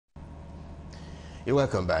You're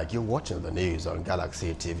welcome back. You're watching the news on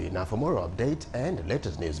Galaxy TV. Now, for more updates and the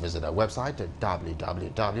latest news, visit our website at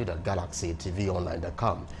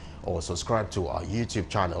www.galaxytvonline.com or subscribe to our YouTube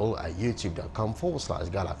channel at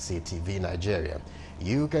youtube.com/Galaxy TV Nigeria.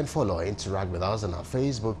 You can follow and interact with us on our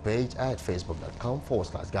Facebook page at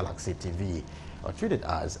facebook.com/Galaxy TV or tweet at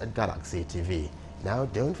us at Galaxy TV. Now,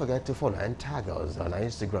 don't forget to follow and tag us on our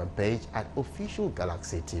Instagram page at Official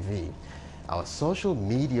Galaxy TV. Our social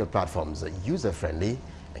media platforms are user-friendly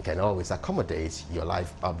and can always accommodate your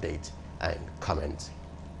live update and comment.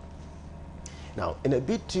 Now, in a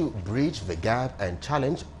bid to bridge the gap and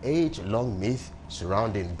challenge age-long myths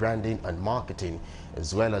surrounding branding and marketing,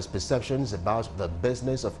 as well as perceptions about the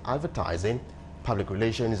business of advertising, public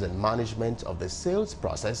relations and management of the sales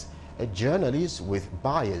process, a journalist with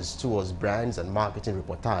bias towards brands and marketing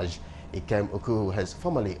reportage, Ikem Okuhu has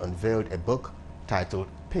formally unveiled a book titled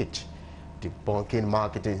Pitch, Debunking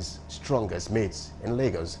Marketing's Strongest Myths in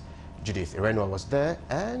Lagos. Judith Irenwa was there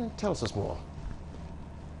and tells us more.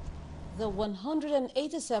 The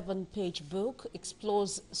 187-page book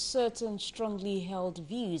explores certain strongly held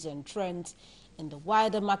views and trends in the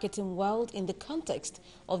wider marketing world in the context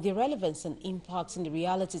of their relevance and impacts in the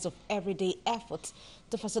realities of everyday efforts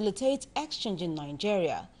to facilitate exchange in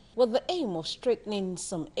Nigeria, with the aim of straightening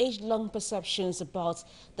some age-long perceptions about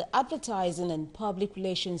the advertising and public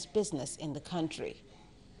relations business in the country.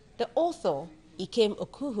 The author, Ikem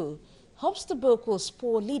Okuhu, hopes the book will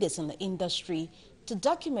spur leaders in the industry to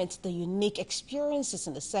document the unique experiences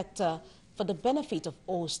in the sector for the benefit of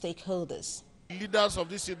all stakeholders. Leaders of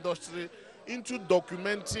this industry into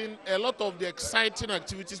documenting a lot of the exciting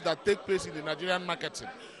activities that take place in the Nigerian marketing.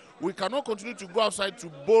 We cannot continue to go outside to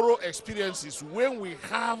borrow experiences when we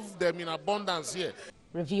have them in abundance here.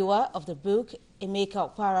 Reviewer of the book,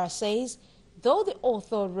 Emeka Okpara, says, though the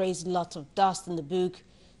author raised lots of dust in the book,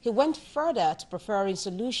 he went further to preferring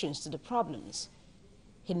solutions to the problems.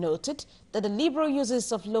 He noted that the liberal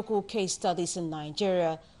uses of local case studies in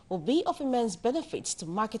Nigeria will be of immense benefits to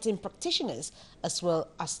marketing practitioners as well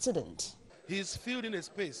as students. He's filled in a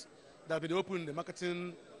space that has been opened in the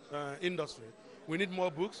marketing industry. We need more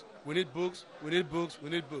books, we need books, we need books, we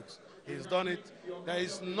need books. He's done it. There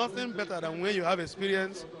is nothing better than when you have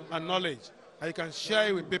experience and knowledge and you can share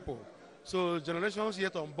it with people. So generations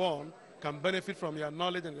yet unborn can benefit from your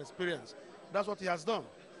knowledge and experience. That's what he has done.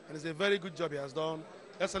 And it's a very good job he has done.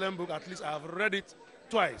 Excellent book. At least I've read it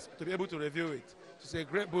twice to be able to review it. It's a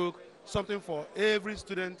great book, something for every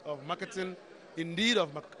student of marketing, indeed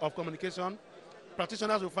of communication.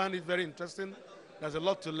 Practitioners will find it very interesting. There's a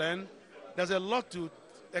lot to learn. There's a lot to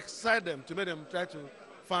excite them, to make them try to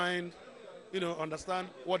find, understand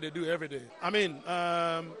what they do every day. I mean,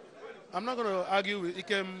 I'm not going to argue with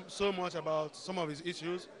Ikem so much about some of his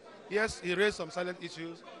issues. Yes, he raised some silent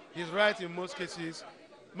issues. He's right in most cases.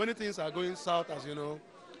 Many things are going south, as you know.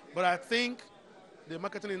 But I think the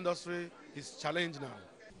marketing industry is challenged now.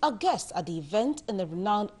 A guest at the event and the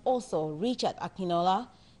renowned author Richard Akinola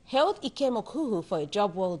hailed Ikem Okuhu for a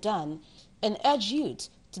job well done and urged youth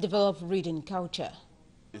to develop reading culture.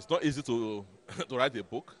 It's not easy to write a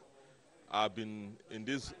book. I've been in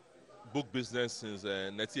this book business since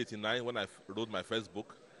 1989 when I wrote my first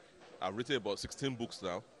book. I've written about 16 books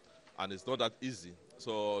now, and it's not that easy.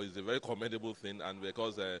 So it's a very commendable thing, and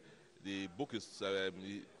because the book is,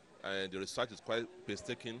 the research is quite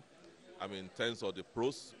painstaking. I mean, in terms of the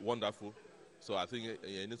prose, wonderful. So I think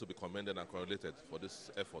it needs to be commended and congratulated for this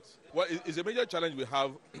effort. Well, it's a major challenge we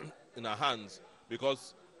have in our hands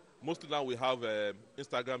because mostly now we have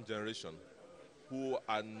Instagram generation who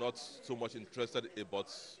are not so much interested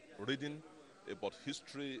about reading, about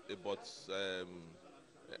history, about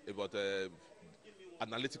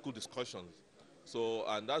analytical discussions. So,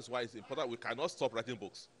 and that's why it's important. We cannot stop writing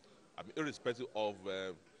books. I mean, irrespective of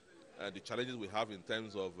the challenges we have in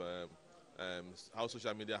terms of how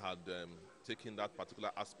social media had taken that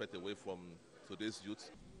particular aspect away from today's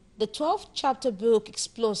youth. The 12-chapter book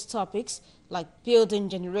explores topics like building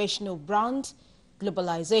generational brand,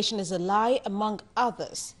 globalization is a lie, among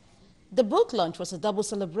others. The book launch was a double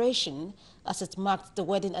celebration as it marked the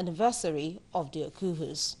wedding anniversary of the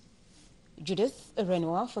Okuhus. Judith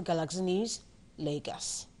Irenwa for Galaxy News,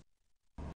 Lagos.